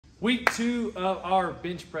Week 2 of our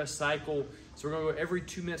bench press cycle. So we're gonna go every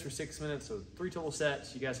 2 minutes for 6 minutes. So 3 total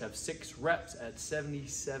sets. You guys have 6 reps at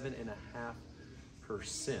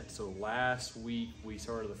 77.5%. So last week we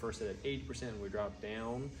started the first set at 80% and we dropped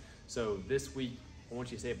down. So this week, I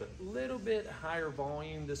want you to say a little bit higher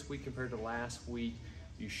volume this week compared to last week.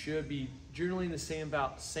 You should be generally in the same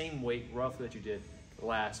weight roughly that you did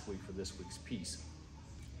last week for this week's piece.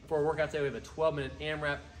 For our workout today, we have a 12-minute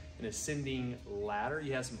AMRAP, an ascending ladder.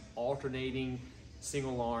 You have some alternating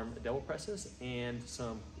single arm double presses and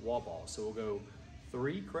some wall balls. So we'll go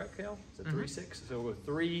 3, correct, Cal? Is it 3, 6? So we'll go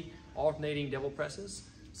 3 alternating double presses,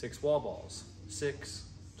 6 wall balls, 6,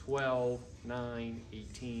 12, 9,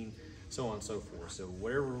 18, so on and so forth. So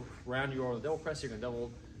whatever round you are on the double press, you're gonna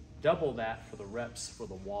double that for the reps for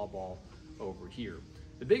the wall ball over here.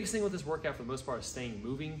 The biggest thing with this workout for the most part is staying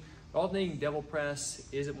moving. The alternating double press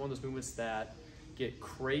isn't one of those movements that get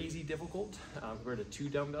crazy difficult compared to 2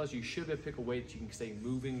 dumbbells. You should be able to pick a weight that you can stay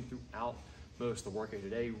moving throughout most of the workout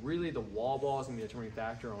today. Really, the wall ball is gonna be a determining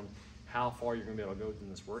factor on how far you're gonna be able to go in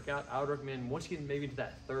this workout. I would recommend once you get maybe to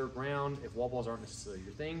that 3rd round, if wall balls aren't necessarily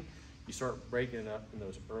your thing, you start breaking it up in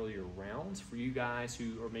those earlier rounds. For you guys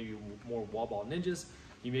who are maybe more wall ball ninjas,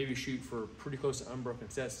 you maybe shoot for pretty close to unbroken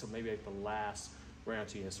sets, so maybe like the last round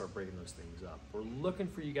so you can start breaking those things up. We're looking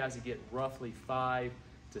for you guys to get roughly 5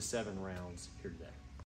 to 7 rounds here today.